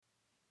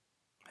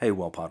Hey,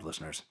 WellPod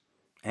listeners.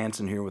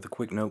 Anson here with a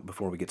quick note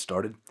before we get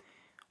started.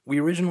 We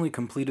originally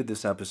completed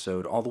this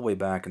episode all the way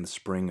back in the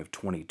spring of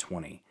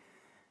 2020,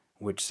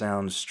 which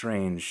sounds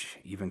strange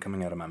even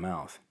coming out of my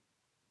mouth.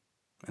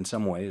 In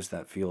some ways,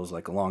 that feels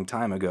like a long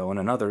time ago, and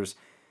in others,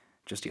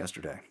 just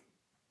yesterday.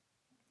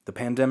 The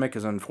pandemic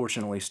is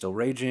unfortunately still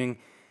raging,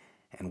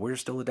 and we're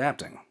still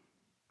adapting.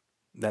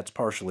 That's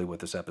partially what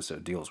this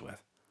episode deals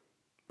with.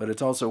 But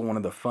it's also one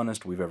of the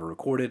funnest we've ever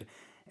recorded,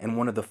 and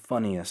one of the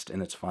funniest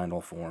in its final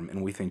form,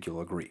 and we think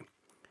you'll agree.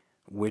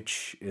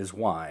 Which is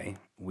why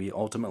we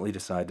ultimately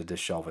decided to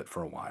shelve it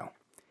for a while.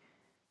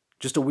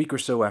 Just a week or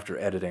so after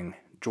editing,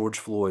 George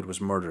Floyd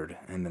was murdered,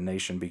 and the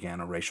nation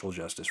began a racial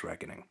justice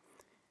reckoning.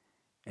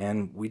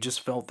 And we just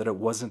felt that it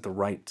wasn't the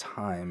right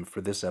time for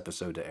this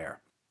episode to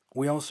air.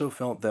 We also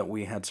felt that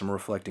we had some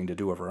reflecting to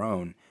do of our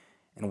own,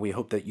 and we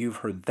hope that you've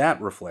heard that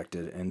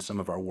reflected in some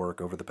of our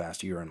work over the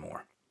past year and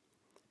more.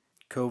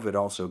 COVID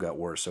also got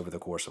worse over the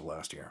course of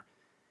last year.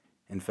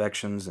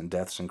 Infections and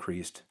deaths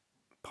increased.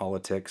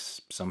 Politics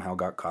somehow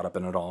got caught up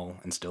in it all,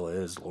 and still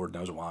is, Lord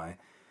knows why.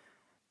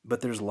 But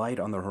there's light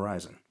on the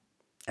horizon.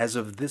 As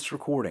of this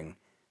recording,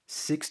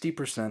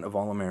 60% of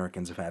all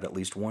Americans have had at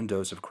least one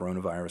dose of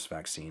coronavirus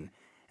vaccine,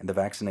 and the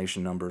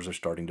vaccination numbers are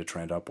starting to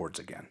trend upwards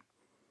again.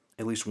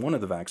 At least one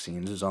of the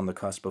vaccines is on the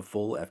cusp of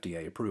full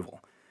FDA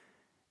approval.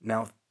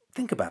 Now,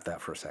 think about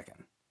that for a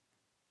second.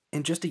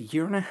 In just a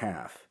year and a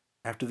half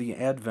after the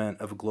advent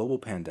of a global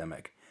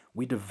pandemic,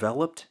 we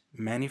developed,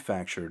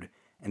 manufactured,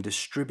 and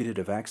distributed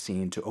a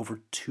vaccine to over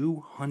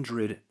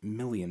 200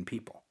 million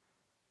people.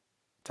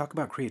 Talk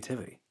about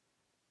creativity.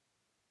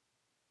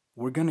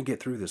 We're going to get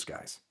through this,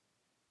 guys.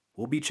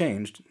 We'll be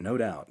changed, no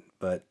doubt,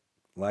 but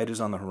light is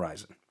on the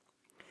horizon.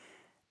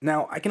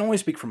 Now, I can only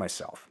speak for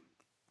myself,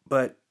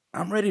 but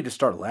I'm ready to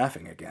start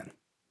laughing again,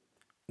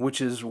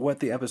 which is what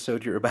the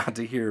episode you're about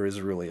to hear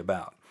is really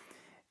about.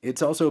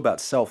 It's also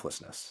about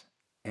selflessness,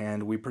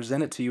 and we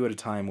present it to you at a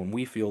time when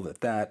we feel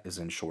that that is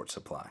in short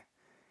supply.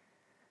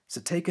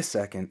 So take a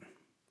second,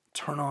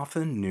 turn off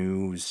the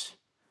news,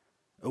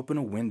 open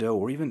a window,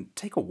 or even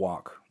take a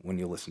walk when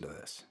you listen to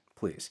this,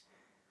 please.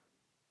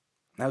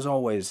 As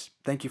always,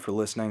 thank you for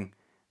listening,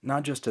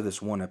 not just to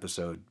this one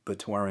episode, but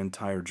to our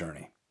entire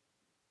journey.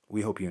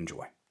 We hope you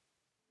enjoy.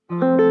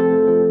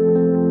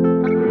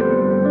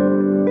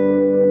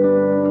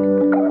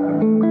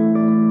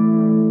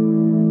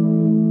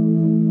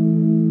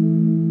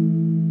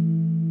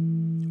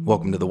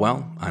 Welcome to The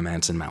Well. I'm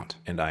Anson Mount.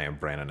 And I am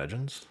Brandon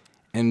Edgens.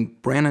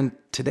 And Brandon,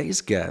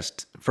 today's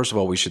guest, first of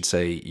all, we should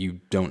say you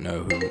don't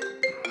know who...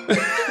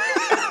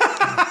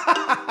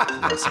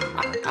 Bless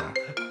America.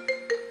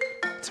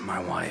 It's my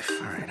wife.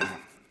 All right.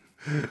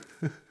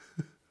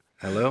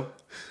 Hello?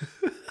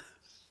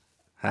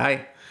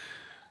 Hi.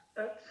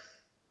 Oops,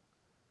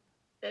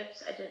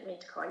 I didn't mean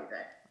to call you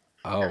that.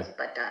 Oh. That was a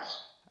butt dial.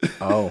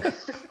 Oh.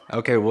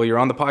 Okay, well, you're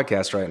on the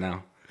podcast right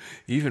now.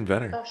 Even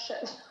better. Oh,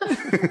 shit.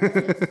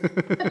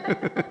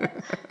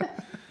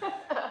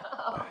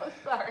 Oh,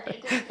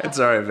 sorry. It's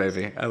all right,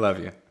 baby. I love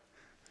you.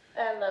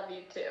 I love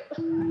you, too.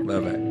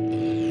 Love it.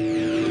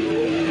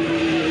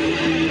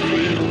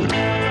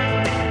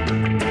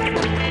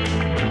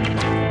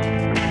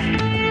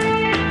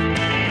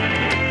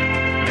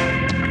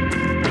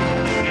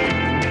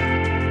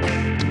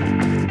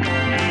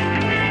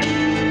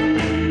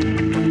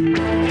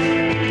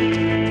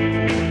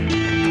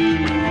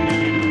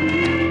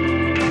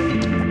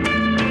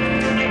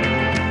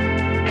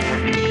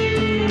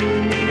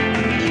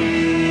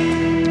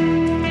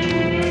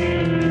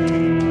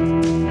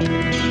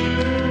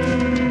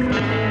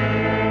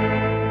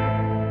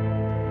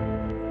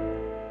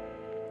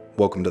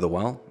 Welcome to The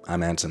Well.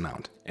 I'm Anson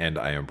Mount. And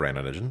I am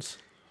Brandon Edgens.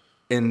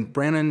 And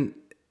Brandon,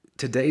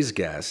 today's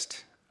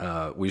guest,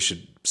 we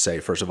should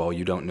say, first of all,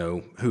 you don't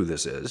know who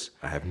this is.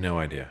 I have no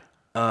idea.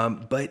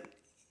 But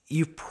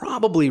you've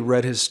probably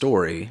read his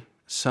story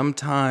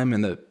sometime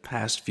in the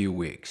past few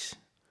weeks.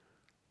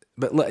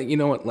 But you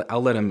know what?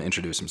 I'll let him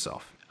introduce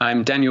himself.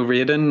 I'm Daniel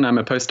Reardon. I'm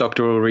a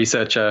postdoctoral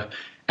researcher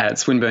at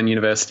Swinburne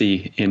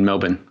University in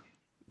Melbourne.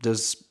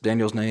 Does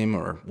Daniel's name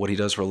or what he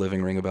does for a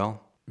living ring a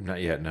bell? Not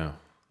yet, no.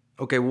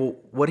 Okay, well,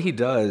 what he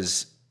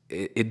does,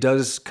 it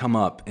does come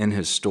up in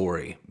his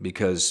story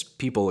because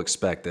people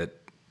expect that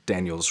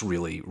Daniel's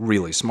really,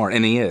 really smart,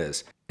 and he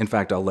is. In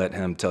fact, I'll let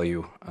him tell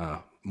you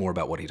more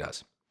about what he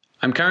does.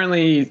 I'm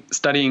currently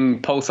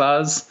studying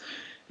pulsars,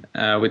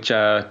 which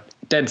are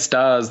dead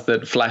stars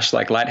that flash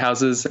like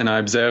lighthouses, and I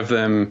observe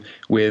them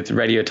with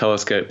radio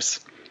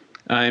telescopes.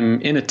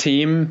 I'm in a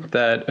team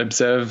that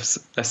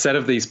observes a set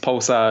of these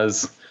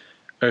pulsars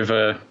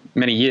over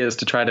many years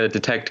to try to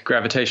detect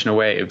gravitational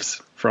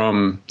waves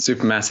from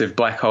supermassive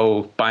black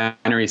hole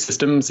binary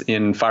systems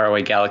in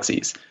faraway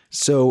galaxies.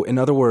 So, in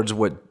other words,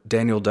 what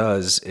Daniel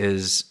does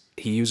is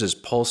he uses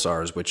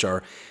pulsars, which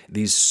are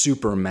these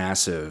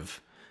supermassive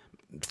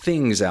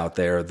things out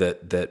there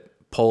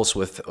that pulse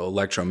with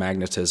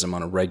electromagnetism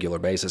on a regular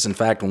basis. In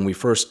fact, when we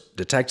first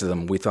detected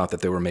them, we thought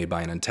that they were made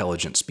by an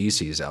intelligent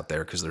species out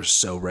there because they're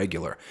so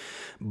regular.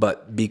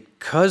 But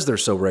because they're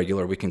so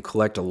regular, we can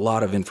collect a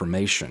lot of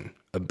information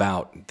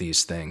about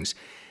these things,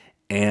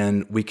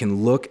 and we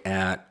can look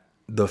at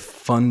the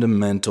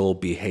fundamental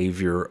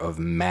behavior of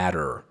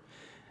matter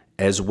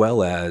as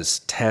well as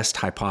test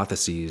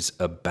hypotheses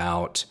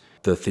about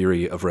the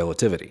theory of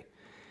relativity.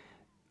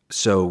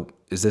 So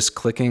is this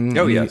clicking?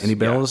 Oh, yes. Any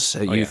bells?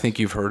 Yeah. Oh, You yes. think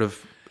you've heard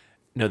of?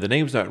 No, the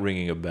name's not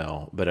ringing a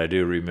bell, but I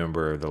do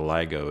remember the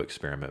LIGO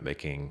experiment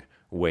making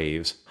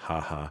waves,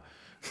 a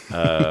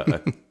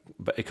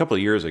couple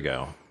of years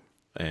ago.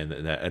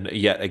 And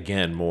yet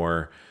again,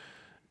 more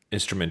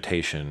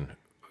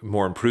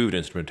improved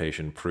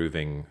instrumentation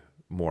proving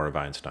more of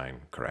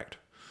Einstein correct.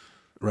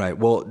 Right.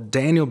 Well,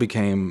 Daniel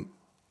became,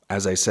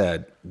 as I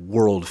said,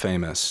 world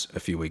famous a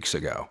few weeks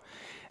ago.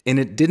 And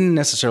it didn't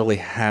necessarily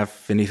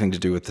have anything to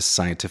do with the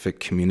scientific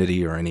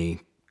community or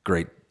any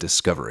great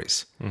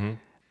discoveries.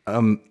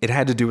 Mm-hmm. It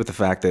had to do with the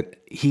fact that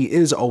he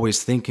is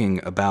always thinking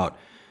about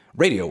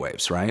radio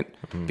waves, right?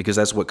 Mm-hmm. Because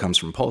that's what comes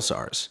from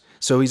pulsars.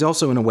 So he's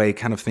also, in a way,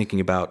 kind of thinking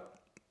about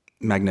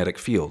magnetic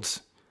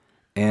fields.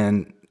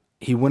 And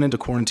he went into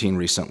quarantine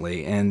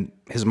recently, and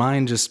his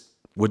mind just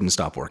wouldn't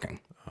stop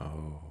working.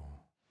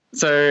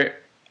 So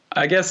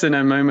I guess in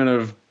a moment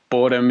of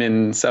boredom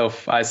in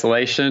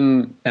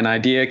self-isolation, an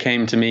idea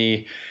came to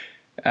me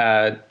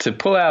to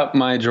pull out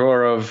my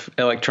drawer of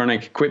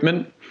electronic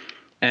equipment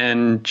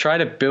and try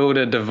to build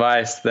a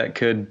device that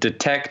could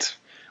detect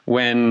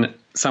when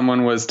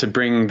someone was to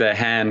bring their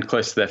hand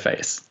close to their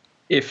face.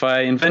 If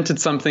I invented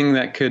something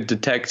that could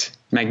detect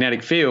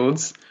magnetic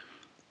fields,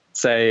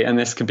 say, and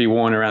this could be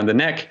worn around the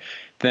neck,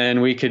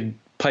 then we could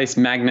place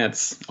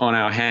magnets on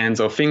our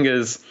hands or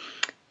fingers,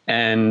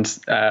 and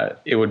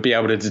it would be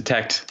able to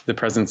detect the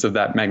presence of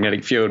that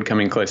magnetic field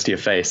coming close to your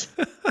face.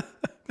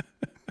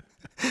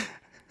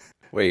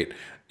 Wait,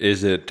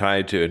 is it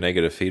tied to a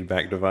negative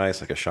feedback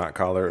device, like a shot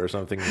collar or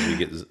something? You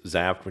get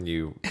zapped when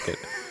you get...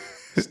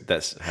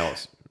 That's how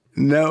it's...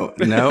 No,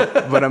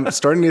 but I'm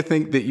starting to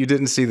think that you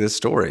didn't see this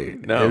story,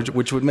 No.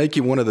 which would make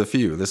you one of the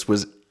few. This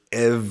was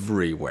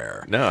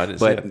everywhere. No, I didn't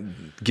see but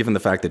it. Given the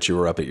fact that you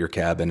were up at your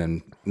cabin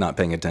and not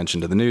paying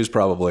attention to the news,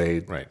 probably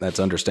Right. That's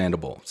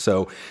understandable.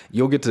 So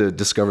you'll get to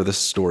discover this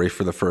story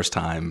for the first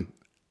time,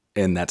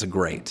 and that's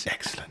great.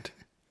 Excellent.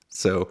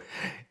 So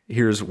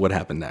here's what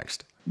happened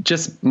next.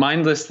 Just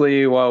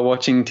mindlessly while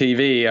watching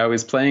TV, I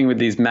was playing with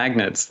these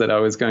magnets that I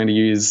was going to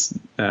use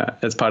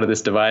as part of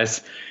this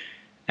device.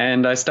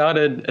 And I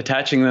started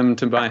attaching them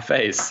to my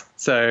face.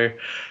 So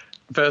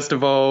first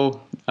of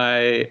all,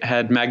 I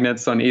had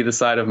magnets on either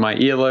side of my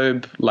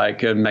earlobe,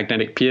 like a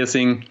magnetic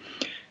piercing.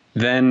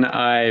 Then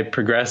I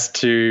progressed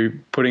to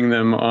putting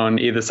them on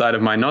either side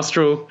of my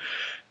nostril,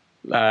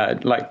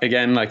 like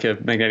a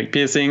magnetic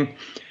piercing.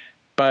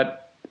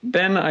 But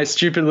then I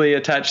stupidly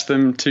attached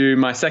them to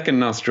my second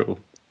nostril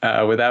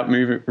without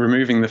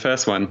removing the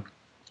first one.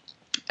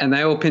 And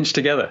they all pinched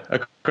together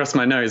across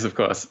my nose, of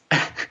course.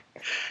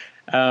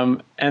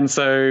 And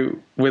so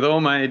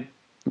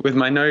with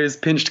my nose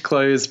pinched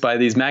closed by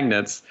these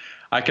magnets,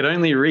 I could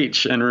only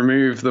reach and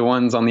remove the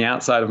ones on the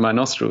outside of my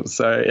nostrils.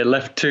 So it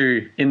left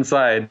two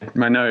inside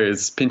my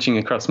nose, pinching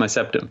across my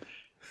septum.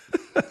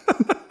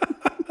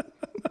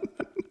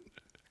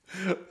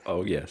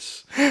 Oh,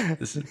 yes.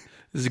 This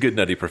is good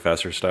Nutty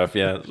Professor stuff,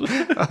 yeah.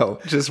 Oh,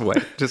 just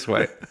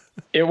wait.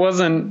 It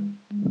wasn't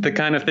the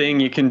kind of thing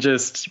you can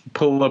just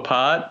pull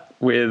apart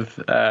with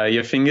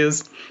your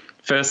fingers.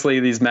 Firstly,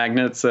 these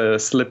magnets are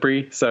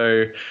slippery,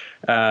 so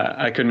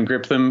I couldn't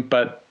grip them,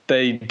 but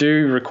they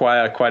do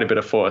require quite a bit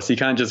of force. You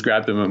can't just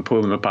grab them and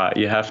pull them apart.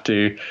 You have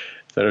to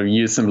sort of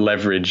use some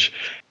leverage.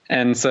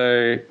 And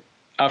so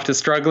after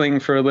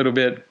struggling for a little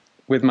bit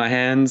with my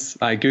hands,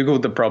 I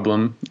Googled the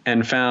problem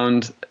and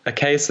found a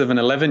case of an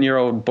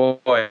 11-year-old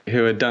boy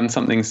who had done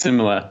something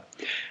similar.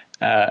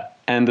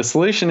 And the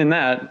solution in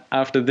that,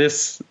 after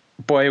this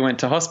boy went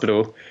to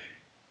hospital,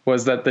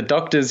 was that the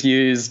doctors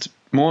used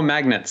more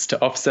magnets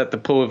to offset the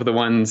pull of the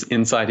ones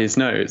inside his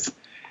nose.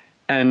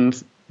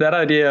 And that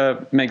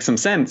idea makes some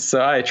sense.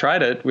 So I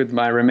tried it with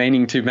my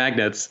remaining two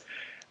magnets.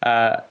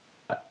 I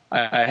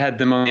had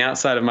them on the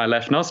outside of my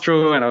left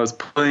nostril, and I was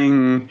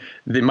pulling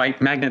the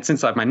magnets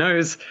inside my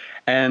nose,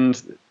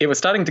 and it was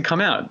starting to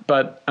come out.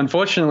 But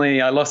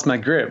unfortunately, I lost my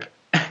grip,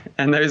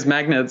 and those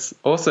magnets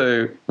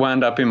also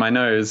wound up in my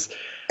nose,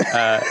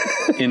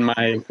 in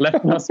my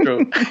left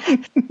nostril.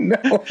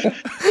 No.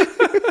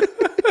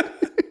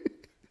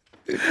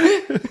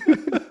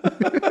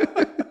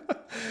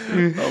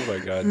 Oh, my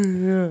God.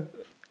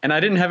 And I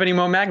didn't have any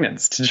more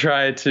magnets to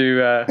try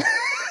to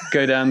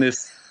go down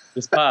this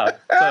path.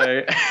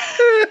 So,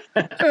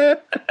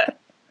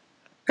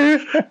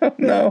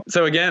 No.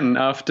 so again,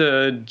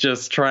 after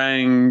just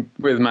trying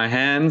with my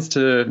hands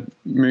to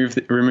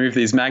remove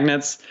these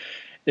magnets,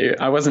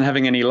 I wasn't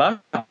having any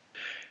luck.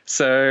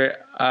 So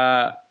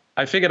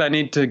I figured I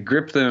need to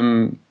grip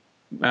them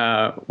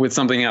with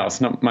something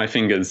else, not my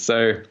fingers.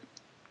 So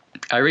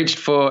I reached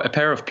for a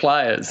pair of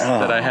pliers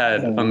that I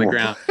had on the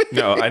ground.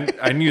 No,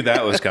 I knew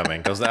that was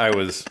coming because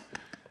that's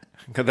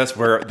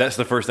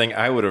the first thing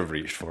I would have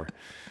reached for.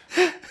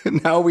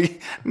 Now we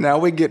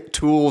get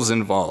tools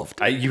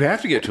involved. You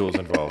have to get tools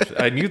involved.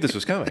 I knew this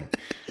was coming.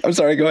 I'm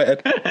sorry, go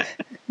ahead.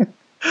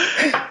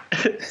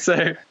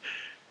 So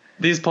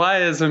these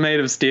pliers are made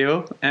of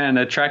steel and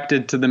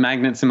attracted to the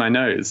magnets in my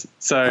nose.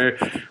 So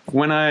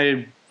when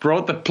I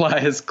brought the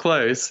pliers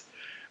close,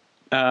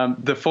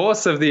 the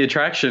force of the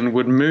attraction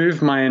would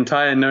move my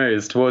entire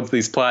nose towards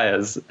these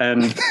pliers,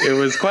 and it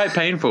was quite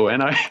painful.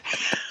 And I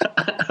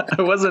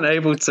wasn't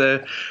able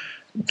to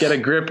get a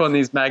grip on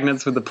these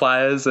magnets with the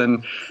pliers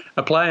and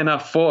apply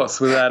enough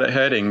force without it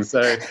hurting.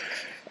 So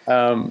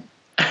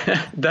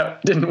that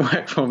didn't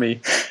work for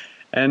me.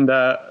 And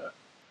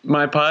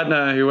my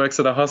partner, who works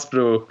at a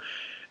hospital,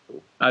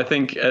 I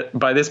think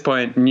by this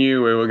point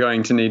knew we were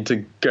going to need to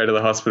go to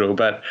the hospital,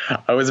 but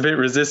I was a bit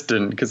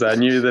resistant because I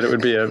knew that it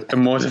would be a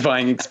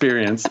mortifying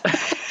experience.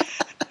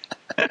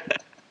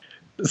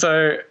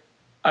 So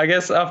I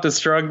guess after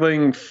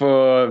struggling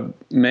for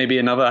maybe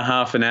another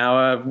half an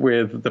hour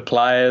with the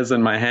pliers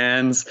in my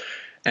hands,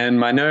 and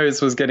my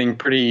nose was getting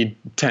pretty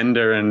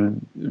tender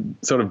and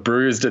sort of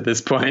bruised at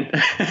this point,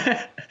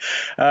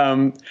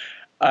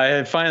 I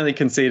had finally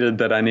conceded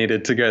that I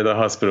needed to go to the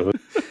hospital.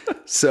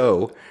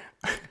 So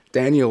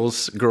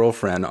Daniel's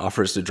girlfriend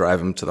offers to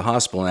drive him to the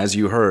hospital. And as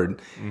you heard,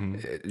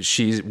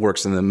 she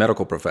works in the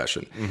medical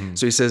profession.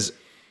 So he says,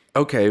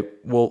 okay,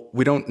 well,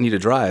 we don't need to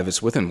drive.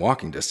 It's within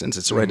walking distance.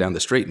 It's right down the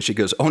street. And she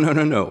goes, oh,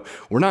 no.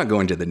 We're not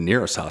going to the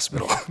nearest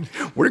hospital.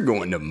 We're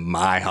going to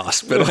my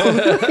hospital.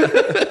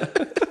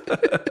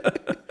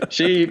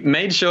 She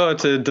made sure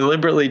to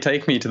deliberately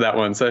take me to that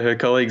one so her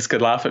colleagues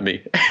could laugh at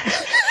me.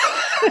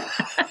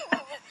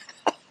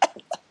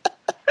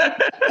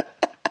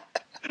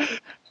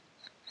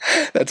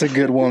 That's a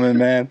good woman,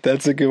 man.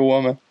 That's a good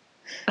woman.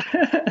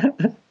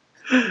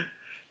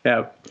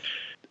 Yeah.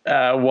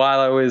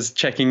 While I was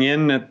checking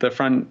in at the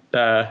front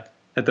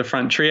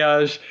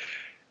triage,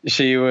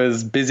 she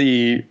was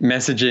busy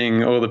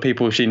messaging all the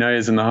people she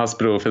knows in the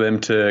hospital for them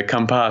to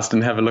come past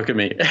and have a look at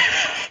me.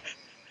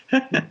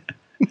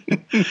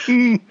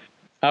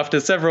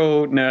 After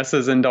several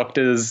nurses and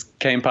doctors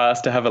came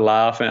past to have a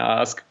laugh and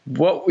ask,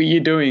 "What were you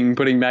doing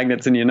putting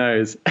magnets in your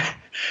nose?"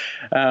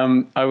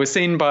 I was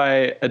seen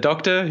by a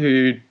doctor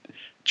who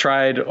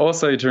tried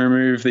also to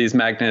remove these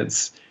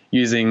magnets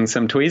using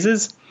some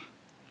tweezers.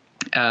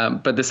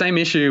 But the same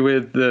issue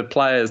with the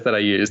pliers that I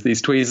used.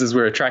 These tweezers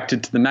were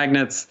attracted to the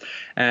magnets,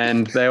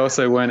 and they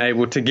also weren't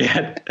able to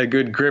get a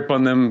good grip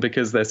on them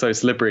because they're so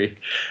slippery.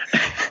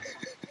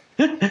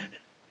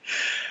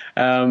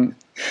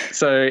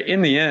 So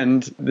in the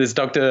end, this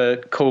doctor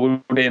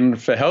called in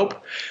for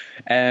help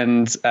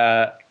and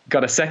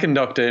got a second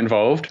doctor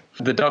involved.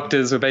 The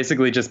doctors were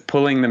basically just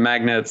pulling the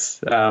magnets,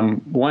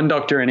 one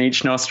doctor in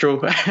each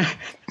nostril,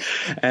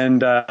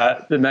 and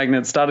the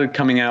magnets started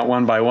coming out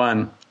one by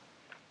one.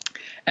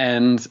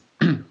 And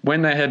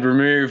when they had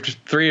removed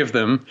 3 of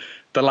them,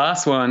 the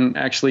last one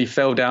actually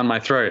fell down my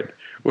throat,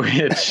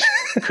 which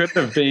could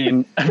have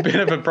been a bit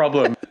of a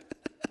problem.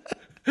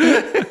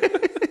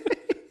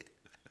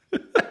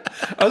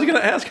 I was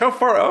going to ask, how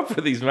far up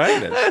are these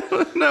magnets?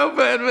 No,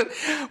 but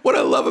what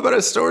I love about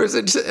a story is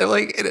it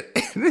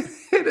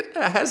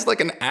has like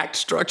an act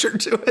structure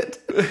to it.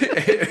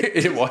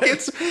 It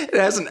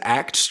has an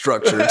act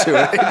structure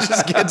to it. It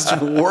just gets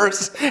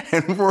worse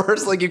and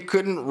worse. Like you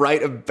couldn't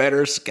write a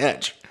better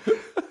sketch.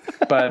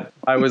 But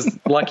I was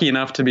lucky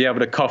enough to be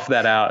able to cough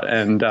that out,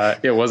 and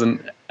it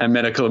wasn't a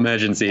medical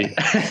emergency.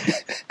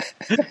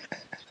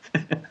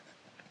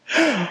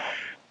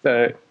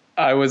 So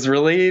I was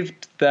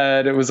relieved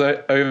that it was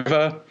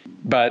over,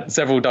 but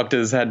several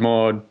doctors had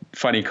more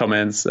funny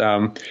comments.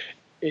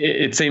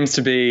 It seems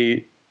to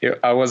be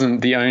I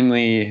wasn't the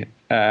only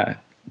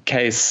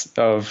case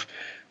of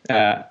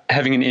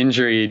having an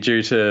injury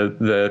due to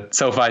the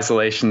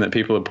self-isolation that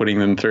people are putting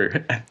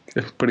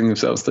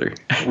themselves through.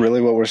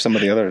 Really? What were some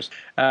of the others?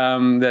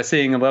 They're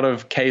seeing a lot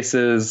of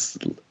cases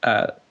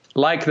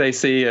like they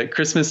see at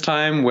Christmas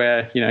time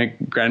where,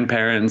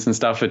 grandparents and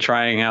stuff are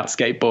trying out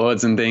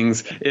skateboards and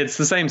things. It's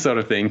the same sort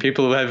of thing.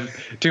 People have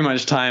too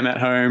much time at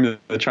home.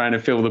 They're trying to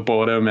fill the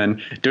boredom and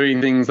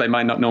doing things they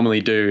might not normally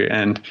do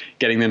and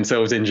getting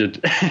themselves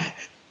injured.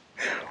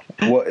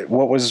 What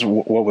was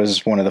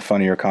one of the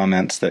funnier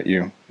comments that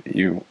you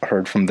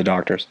heard from the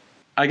doctors?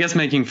 I guess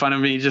making fun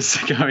of me,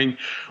 just going,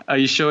 "Are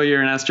you sure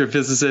you're an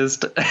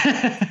astrophysicist?"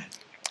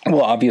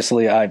 Well,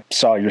 obviously, I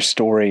saw your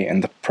story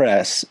in the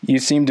press. You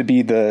seem to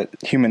be the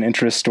human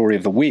interest story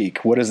of the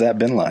week. What has that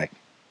been like?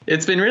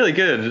 It's been really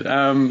good.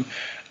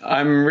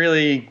 I'm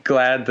really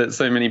glad that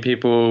so many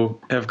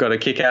people have got a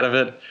kick out of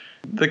it.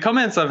 The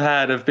comments I've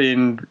had have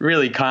been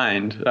really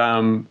kind,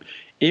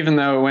 even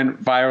though it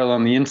went viral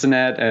on the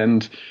internet,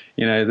 and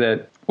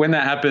that when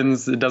that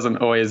happens, it doesn't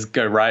always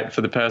go right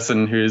for the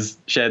person who's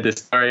shared this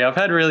story. I've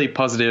had really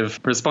positive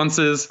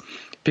responses.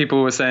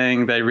 People were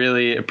saying they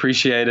really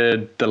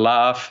appreciated the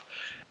laugh.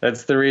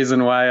 That's the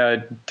reason why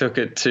I took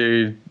it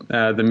to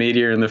the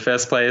media in the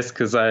first place,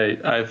 because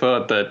I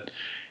thought that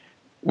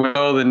with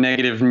all the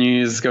negative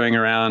news going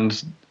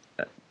around,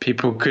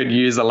 people could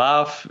use a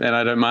laugh, and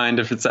I don't mind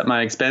if it's at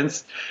my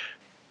expense.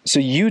 So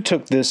you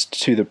took this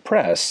to the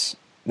press.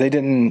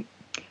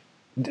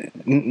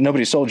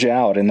 Nobody sold you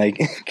out, and they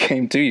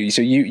came to you.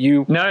 So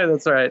you No,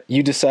 that's all right.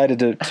 You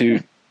decided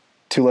to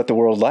let the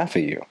world laugh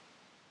at you.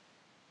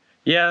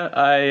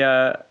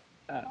 Yeah,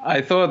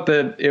 I thought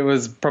that it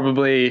was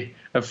probably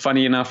a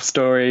funny enough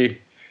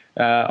story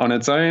on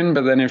its own,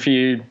 but then if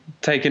you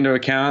take into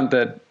account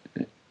that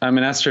I'm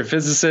an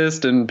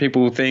astrophysicist and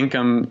people think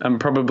I'm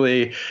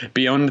probably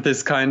beyond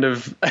this kind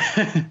of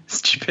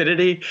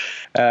stupidity,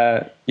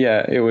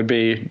 it would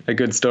be a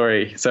good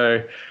story.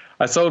 So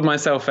I sold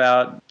myself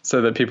out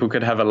so that people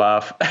could have a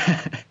laugh.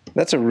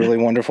 That's a really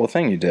wonderful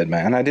thing you did,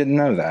 man. I didn't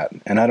know that.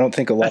 And I don't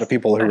think a lot of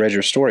people who read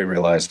your story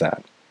realize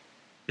that.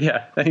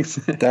 Yeah, thanks.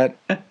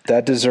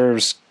 That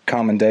deserves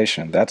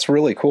commendation. That's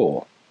really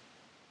cool.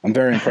 I'm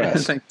very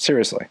impressed.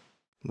 Seriously.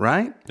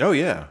 Right? Oh,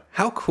 yeah.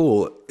 How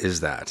cool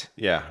is that?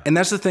 Yeah. And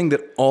that's the thing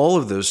that all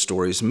of those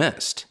stories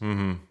missed.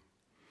 Mm-hmm.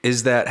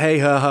 Is that, hey,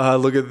 ha, ha, ha,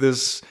 look at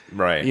this.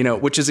 Right. You know,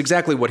 which is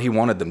exactly what he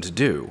wanted them to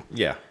do.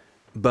 Yeah.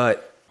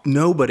 But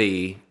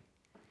nobody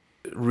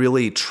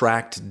really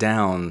tracked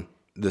down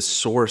the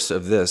source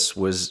of this,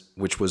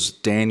 which was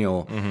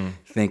Daniel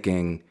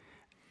thinking,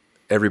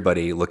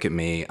 everybody look at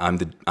me, I'm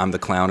the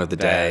clown of the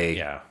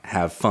day,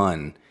 have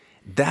fun.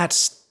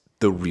 That's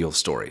the real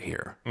story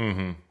here.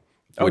 Mm-hmm.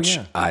 Which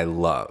I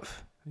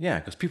love. Yeah,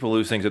 because people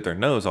lose things at their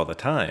nose all the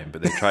time,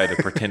 but they try to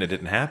pretend it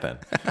didn't happen.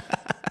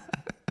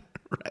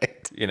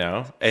 Right. You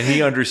know? And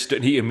he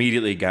understood, he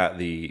immediately got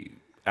the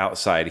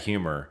outside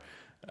humor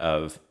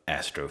of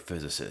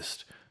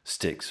astrophysicist,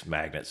 sticks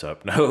magnets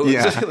up nose.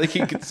 Yeah. Like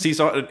he could see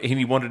something, and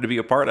he wanted to be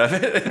a part of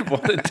it and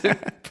wanted to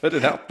put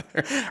it out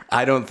there.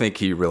 I don't think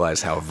he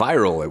realized how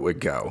viral it would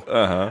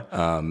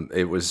go.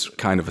 It was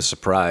kind of a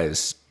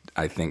surprise,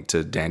 I think,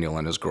 to Daniel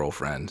and his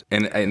girlfriend.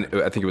 And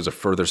I think it was a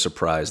further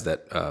surprise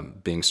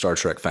that being Star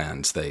Trek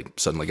fans, they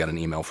suddenly got an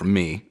email from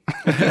me.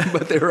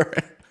 But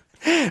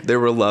they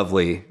were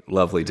lovely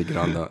to get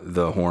on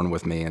the horn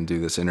with me and do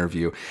this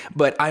interview.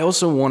 But I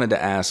also wanted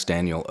to ask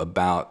Daniel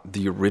about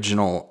the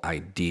original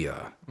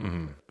idea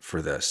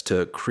for this,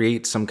 to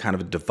create some kind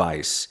of a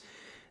device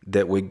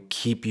that would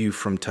keep you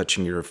from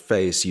touching your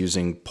face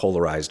using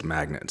polarized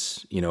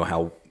magnets. You know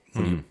how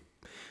when you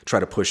try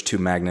to push two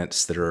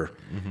magnets that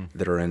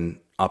are in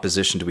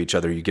opposition to each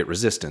other, you get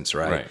resistance,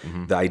 right?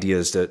 The idea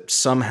is to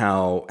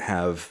somehow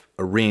have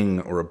a ring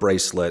or a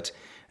bracelet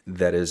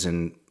that is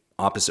in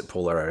opposite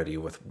polarity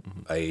with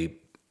a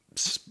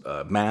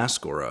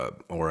mask or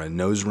a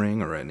nose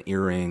ring or an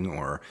earring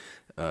or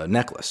a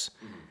necklace.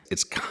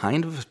 It's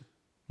kind of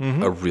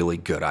a really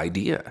good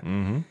idea.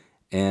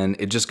 And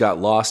it just got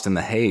lost in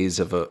the haze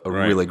of a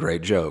really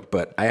great joke.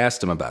 But I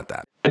asked him about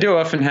that. I do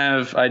often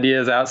have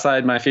ideas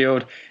outside my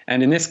field.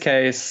 And in this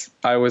case,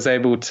 I was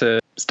able to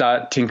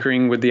start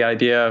tinkering with the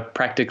idea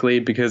practically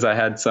because I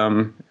had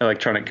some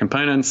electronic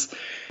components.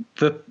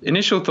 The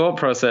initial thought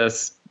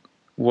process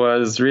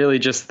was really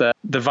just that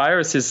the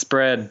virus is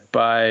spread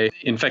by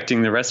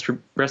infecting the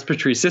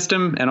respiratory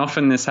system. And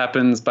often this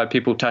happens by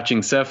people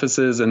touching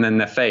surfaces and then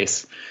their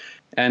face.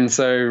 And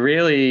so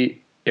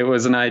really it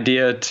was an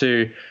idea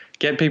to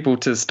get people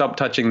to stop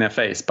touching their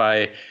face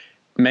by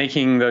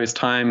making those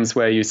times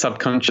where you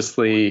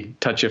subconsciously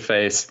touch your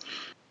face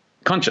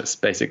conscious,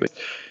 basically.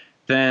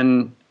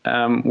 Then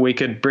we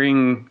could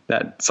bring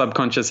that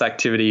subconscious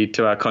activity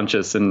to our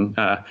conscious and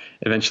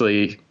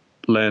eventually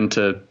learn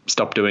to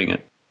stop doing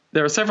it.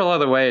 There are several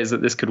other ways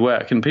that this could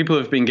work, and people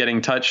have been getting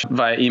in touch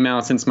via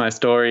email since my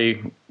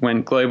story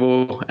went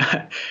global.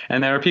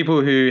 And there are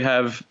people who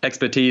have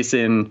expertise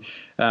in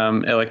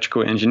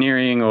electrical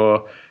engineering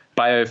or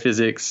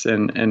biophysics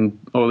and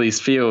all these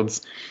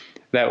fields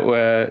that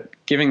were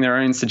giving their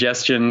own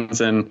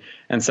suggestions and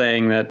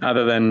saying that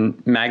other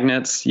than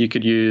magnets, you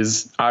could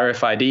use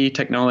RFID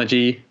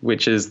technology,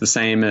 which is the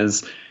same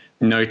as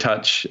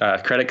no-touch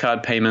credit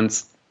card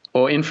payments,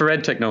 or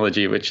infrared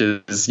technology, which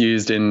is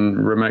used in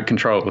remote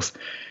controls.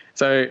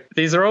 So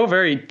these are all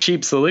very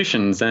cheap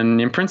solutions, and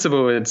in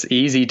principle, it's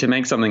easy to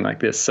make something like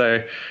this.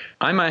 So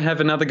I might have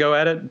another go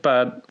at it,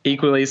 but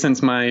equally,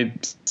 since my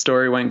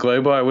story went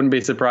global, I wouldn't be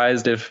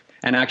surprised if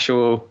an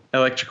actual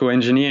electrical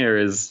engineer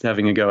is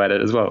having a go at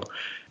it as well.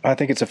 I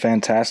think it's a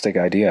fantastic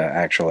idea,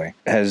 actually.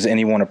 Has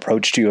anyone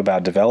approached you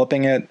about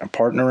developing it,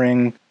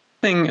 partnering?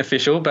 Nothing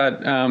official,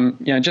 but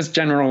just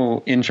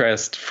general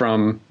interest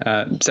from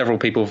several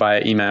people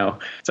via email.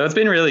 So it's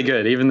been really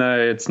good, even though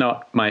it's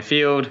not my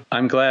field.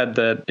 I'm glad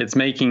that it's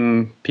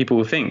making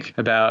people think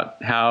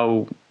about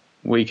how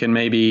we can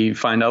maybe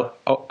find out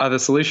other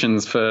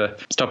solutions for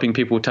stopping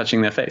people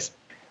touching their face.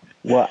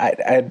 Well,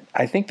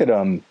 I think that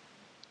a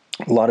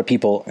lot of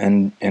people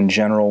in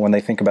general, when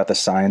they think about the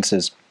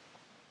sciences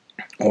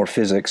or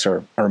physics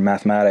or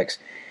mathematics,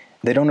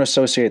 they don't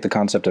associate the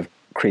concept of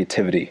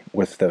creativity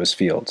with those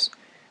fields.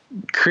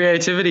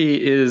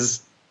 Creativity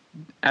is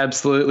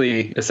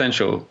absolutely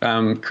essential.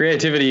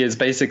 Creativity is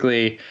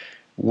basically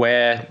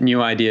where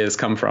new ideas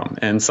come from,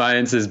 and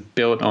science is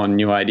built on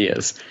new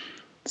ideas.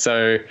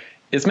 So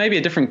it's maybe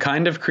a different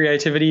kind of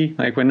creativity.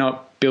 Like, we're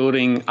not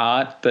building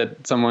art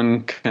that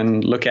someone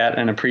can look at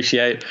and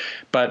appreciate.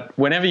 But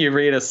whenever you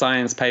read a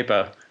science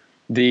paper,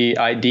 the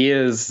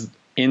ideas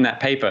in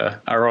that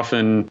paper are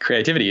often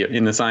creativity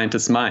in the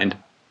scientist's mind.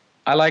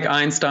 I like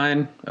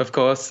Einstein, of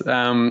course.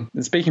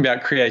 Speaking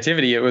about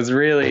creativity, it was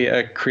really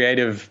a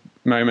creative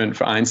moment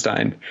for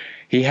Einstein.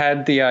 He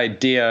had the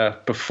idea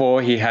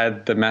before he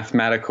had the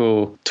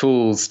mathematical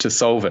tools to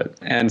solve it.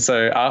 And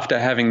so after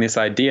having this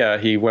idea,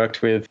 he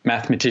worked with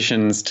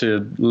mathematicians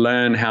to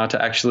learn how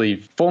to actually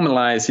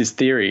formalize his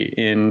theory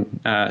in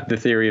the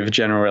theory of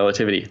general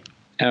relativity.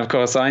 And of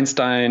course,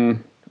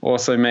 Einstein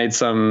also made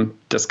some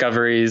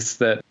discoveries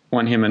that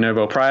won him a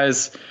Nobel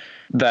Prize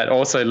that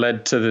also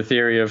led to the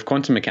theory of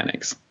quantum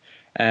mechanics.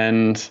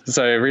 And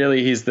so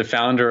really he's the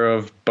founder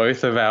of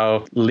both of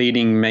our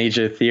leading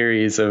major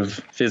theories of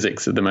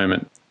physics at the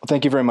moment. Well,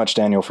 thank you very much,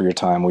 Daniel, for your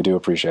time. We do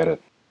appreciate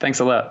it. Thanks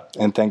a lot.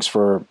 And thanks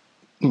for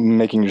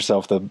making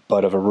yourself the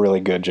butt of a really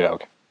good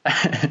joke.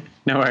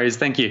 No worries.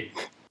 Thank you.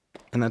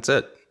 And that's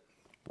it.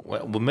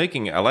 Well,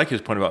 I like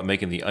his point about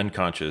making the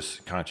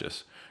unconscious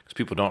conscious, because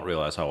people don't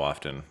realize how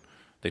often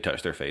they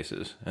touch their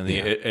faces. And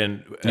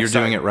and you're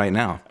doing it right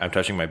now. I'm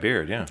touching my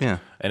beard, yeah. Yeah.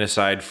 And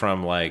aside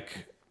from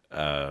like,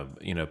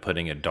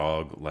 putting a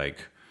dog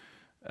like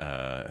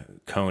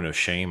cone of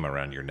shame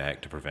around your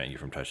neck to prevent you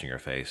from touching your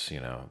face,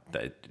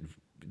 that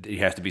it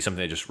has to be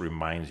something that just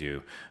reminds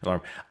you.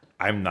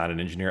 I'm not an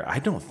engineer. I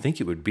don't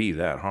think it would be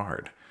that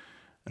hard.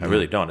 I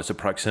really don't. It's a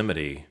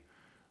proximity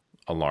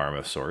alarm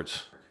of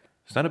sorts.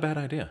 It's not a bad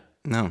idea.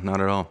 No, not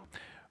at all.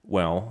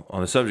 Well,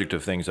 on the subject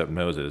of things up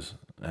noses,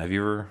 have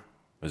you ever,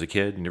 as a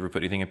kid, you never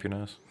put anything up your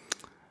nose?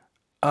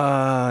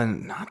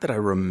 Not that I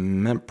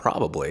remember.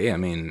 Probably. I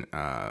mean,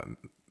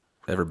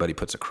 everybody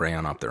puts a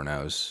crayon up their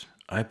nose.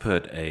 I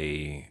put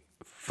a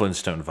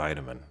Flintstone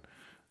vitamin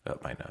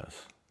up my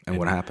nose. And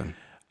what happened?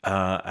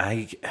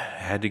 I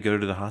had to go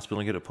to the hospital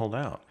and get it pulled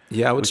out.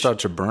 Yeah, it would start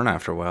to burn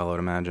after a while, I would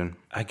imagine.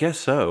 I guess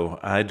so.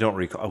 I don't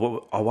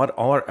recall.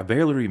 I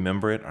barely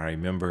remember it. I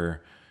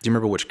remember. Do you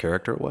remember which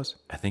character it was?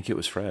 I think it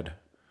was Fred.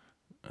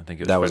 I think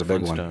it was that Fred was a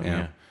big Flintstone, one.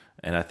 Yeah.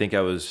 And I think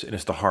and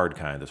it's the hard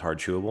kind, those hard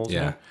chewables.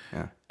 Yeah.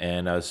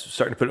 And I was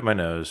starting to put it in my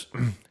nose.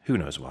 Who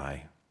knows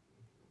why?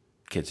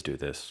 Kids do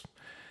this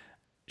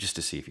just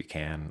to see if you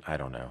can. I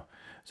don't know.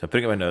 So I'm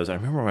putting it in my nose. I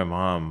remember my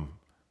mom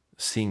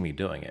seeing me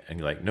doing it and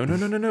you're like, no,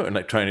 and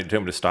like trying to tell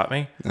him to stop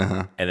me.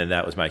 And then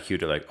that was my cue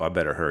to like, I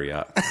better hurry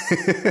up.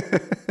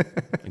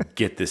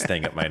 Get this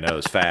thing up my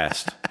nose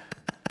fast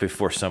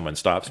before someone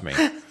stops me.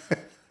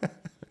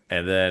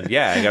 And then,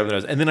 I got up the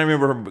nose. And then I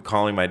remember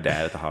calling my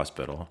dad at the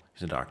hospital.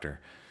 He's a doctor.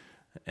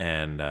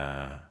 And,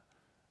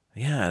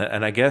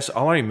 and I guess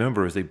all I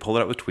remember is they pulled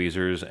it out with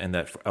tweezers, and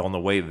that on the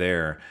way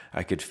there,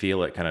 I could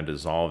feel it kind of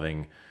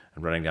dissolving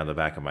and running down the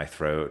back of my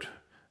throat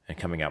and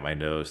coming out my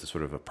nose,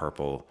 sort of a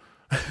purple,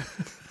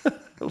 a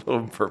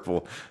little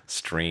purple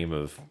stream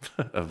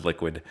of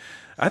liquid.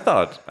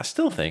 I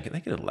still think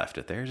they could have left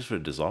it there, just would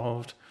have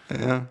dissolved.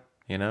 Yeah.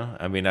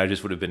 I mean, I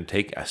just would have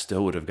I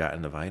still would have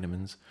gotten the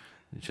vitamins.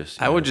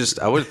 I would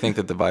think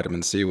that the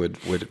vitamin C would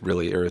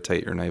really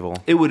irritate your navel.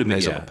 It would have been,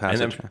 nasal yeah.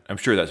 passage. And I'm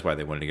sure that's why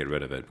they wanted to get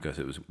rid of it,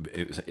 because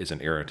it's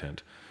an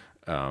irritant,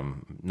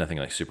 nothing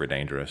like super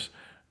dangerous.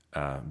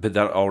 But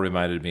that all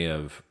reminded me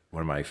of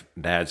one of my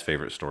dad's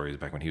favorite stories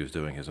back when he was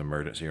doing his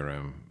emergency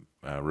room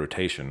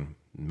rotation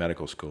in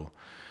medical school.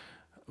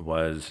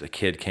 Was a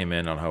kid came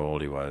in, on how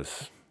old he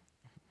was,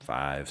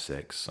 5,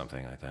 6,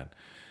 something like that,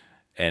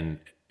 and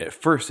at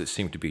first it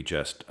seemed to be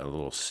just a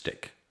little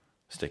stick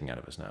sticking out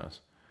of his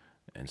nose.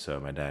 And so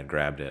my dad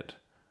grabbed it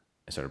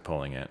and started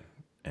pulling it,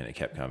 and it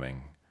kept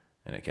coming,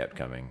 and it kept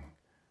coming.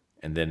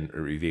 And then it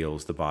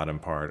reveals the bottom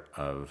part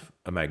of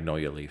a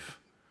magnolia leaf,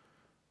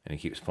 and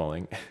he keeps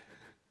pulling.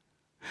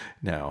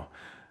 Now,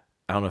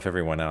 I don't know if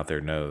everyone out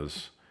there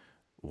knows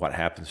what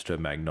happens to a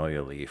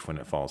magnolia leaf when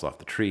it falls off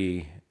the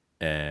tree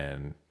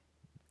and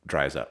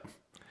dries up.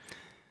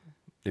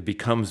 It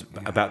becomes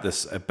about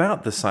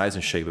the size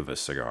and shape of a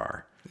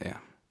cigar. Yeah.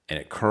 And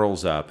it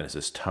curls up, and it's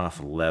this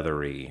tough,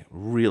 leathery,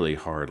 really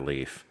hard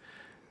leaf.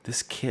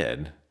 This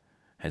kid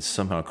had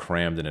somehow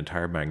crammed an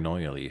entire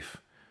magnolia leaf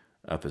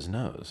up his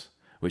nose,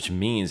 which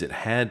means it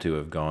had to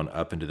have gone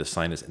up into the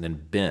sinus and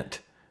then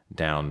bent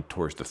down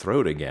towards the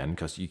throat again,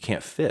 because you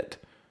can't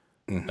fit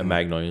a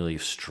magnolia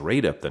leaf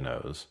straight up the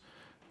nose.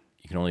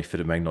 You can only fit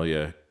a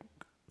magnolia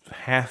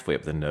halfway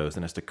up the nose,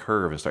 and it has to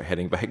curve and start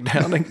heading back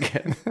down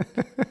again.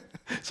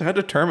 So how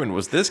determined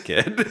was this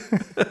kid?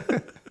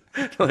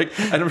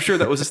 And I'm sure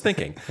that was his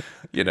thinking,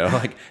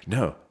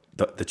 no,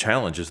 the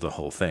challenge is the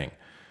whole thing.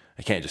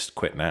 I can't just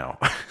quit now.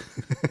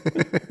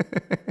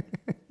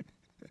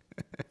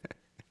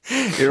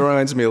 It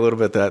reminds me a little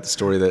bit of that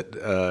story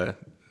that,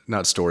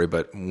 not story,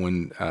 but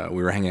when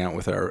we were hanging out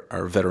with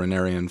our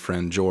veterinarian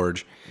friend,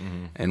 George,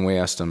 and we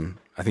asked him,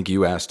 I think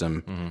you asked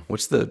him,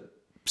 what's the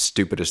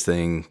stupidest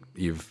thing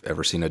you've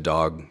ever seen a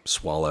dog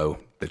swallow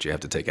that you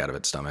have to take out of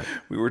its stomach.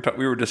 We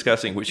were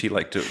discussing which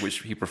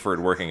he preferred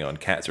working on,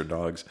 cats or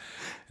dogs,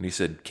 and he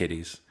said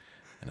kitties.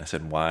 And I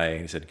said, why?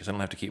 And he said, because I don't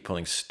have to keep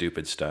pulling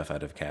stupid stuff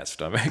out of cats'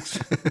 stomachs.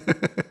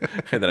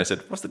 And then I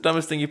said, what's the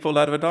dumbest thing you pulled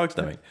out of a dog's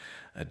stomach?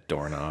 A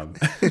doorknob.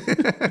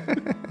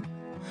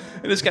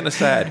 It was kind of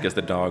sad because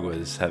the dog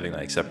was having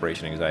like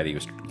separation anxiety. He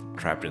was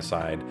trapped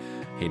inside.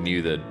 He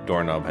knew the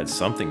doorknob had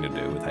something to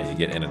do with how you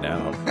get in and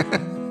out.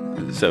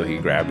 So he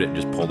grabbed it and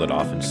just pulled it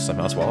off and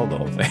somehow swallowed the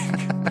whole thing.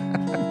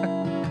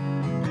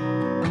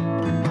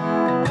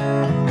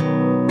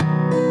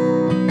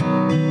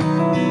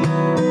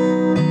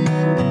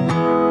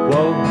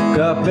 Woke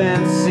up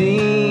and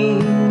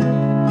seen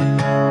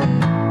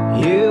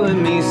you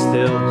and me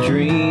still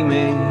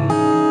dreaming.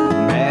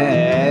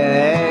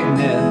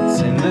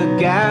 Magnets in the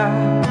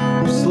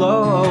gap,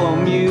 slow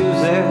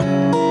music,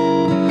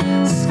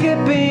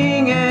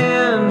 skipping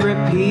and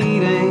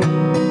repeating.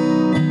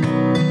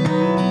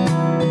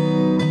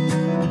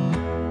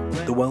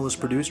 The Well is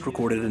produced,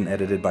 recorded, and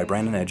edited by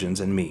Brandon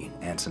Edgens and me,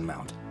 Anson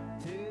Mount.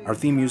 Our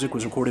theme music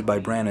was recorded by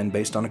Brandon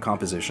based on a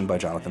composition by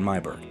Jonathan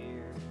Myberg.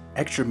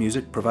 Extra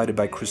music provided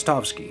by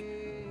Kristovsky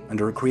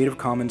under a Creative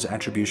Commons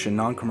Attribution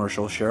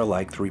Non-Commercial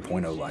Share-alike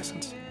 3.0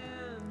 license.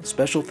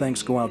 Special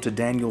thanks go out to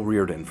Daniel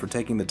Reardon for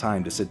taking the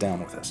time to sit down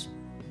with us.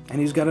 And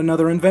he's got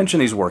another invention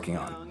he's working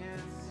on.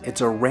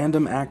 It's a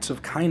random acts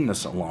of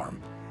kindness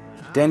alarm.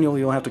 Daniel,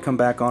 you'll have to come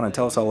back on and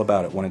tell us all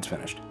about it when it's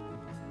finished.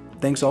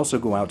 Thanks also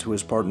go out to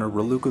his partner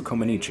Raluca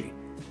Comanici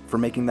for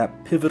making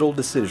that pivotal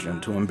decision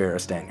to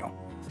embarrass Daniel.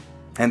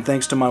 And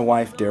thanks to my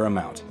wife, Dara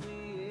Mount.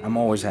 I'm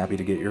always happy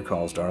to get your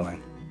calls,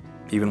 darling,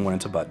 even when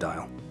it's a butt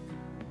dial.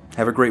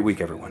 Have a great week,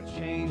 everyone.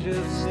 Change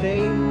of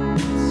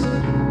states.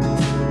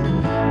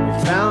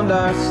 We found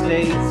our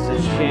states a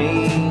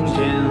change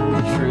in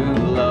true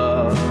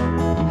love.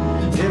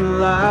 In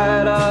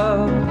light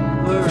of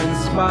or in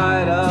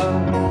spite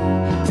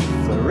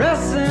of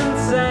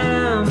fluorescence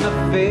and the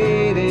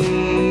fading.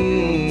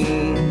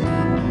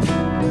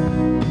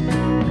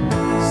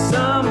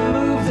 Some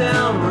move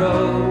down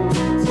roads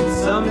and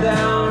some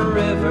down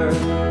rivers.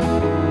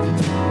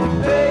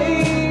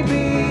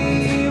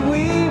 Baby,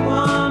 we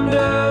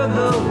wander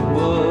the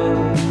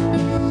woods.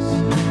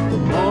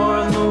 What more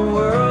in the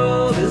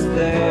world is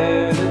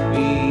there to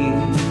be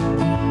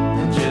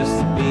than just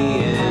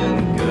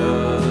being good?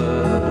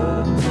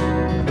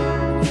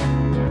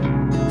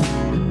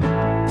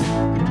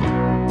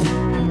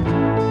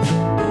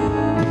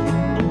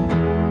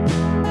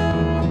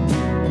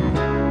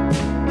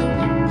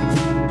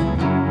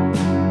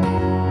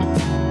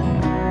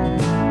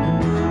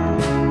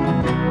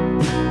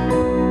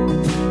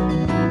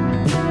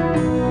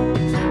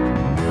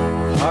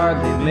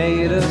 Hardly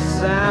made a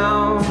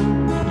sound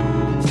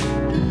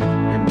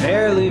and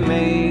barely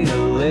made a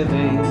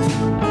living.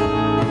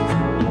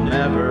 We'll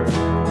never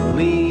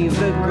leave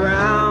the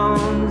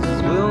ground,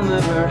 'cause we'll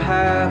never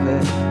have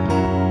it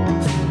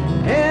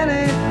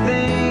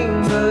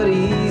anything but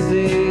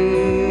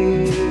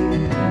easy.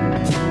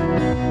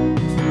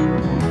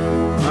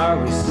 Are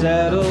we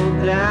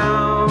settled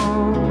down?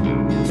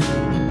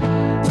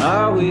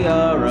 Are we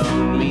our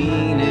own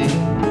meaning?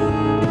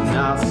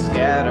 Not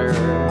scattered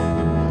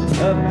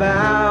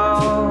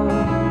about,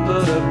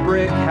 but a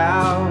brick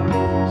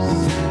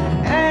house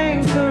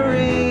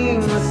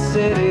anchoring the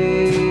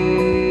city.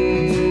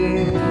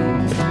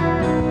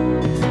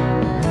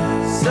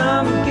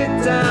 Some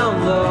get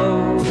down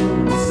low,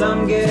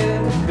 some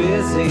get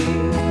busy.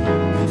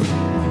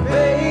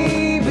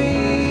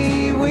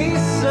 Baby, we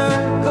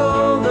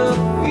circle the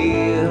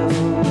field.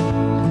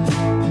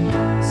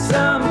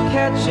 Some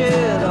catch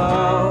it